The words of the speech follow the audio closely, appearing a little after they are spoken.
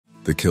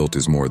The kilt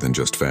is more than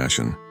just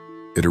fashion.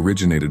 It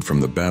originated from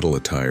the battle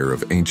attire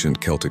of ancient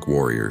Celtic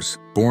warriors.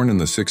 Born in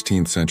the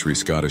 16th century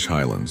Scottish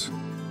Highlands,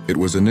 it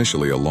was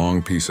initially a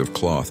long piece of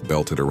cloth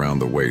belted around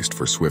the waist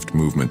for swift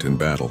movement in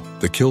battle.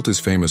 The kilt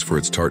is famous for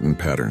its tartan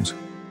patterns,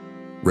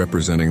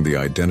 representing the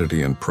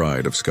identity and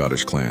pride of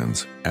Scottish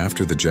clans.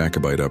 After the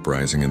Jacobite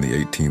uprising in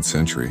the 18th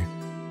century,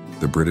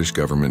 the British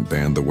government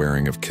banned the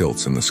wearing of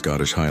kilts in the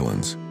Scottish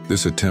Highlands.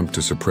 This attempt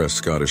to suppress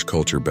Scottish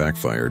culture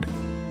backfired,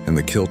 and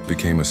the kilt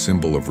became a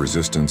symbol of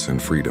resistance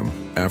and freedom.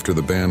 After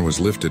the ban was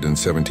lifted in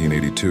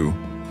 1782,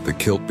 the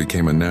kilt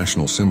became a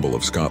national symbol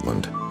of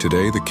Scotland.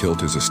 Today, the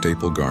kilt is a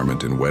staple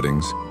garment in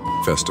weddings,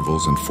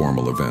 festivals, and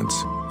formal events,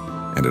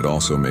 and it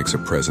also makes a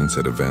presence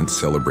at events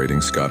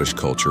celebrating Scottish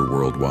culture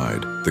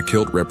worldwide. The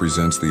kilt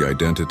represents the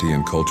identity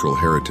and cultural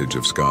heritage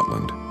of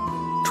Scotland,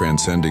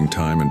 transcending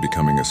time and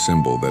becoming a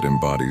symbol that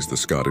embodies the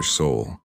Scottish soul.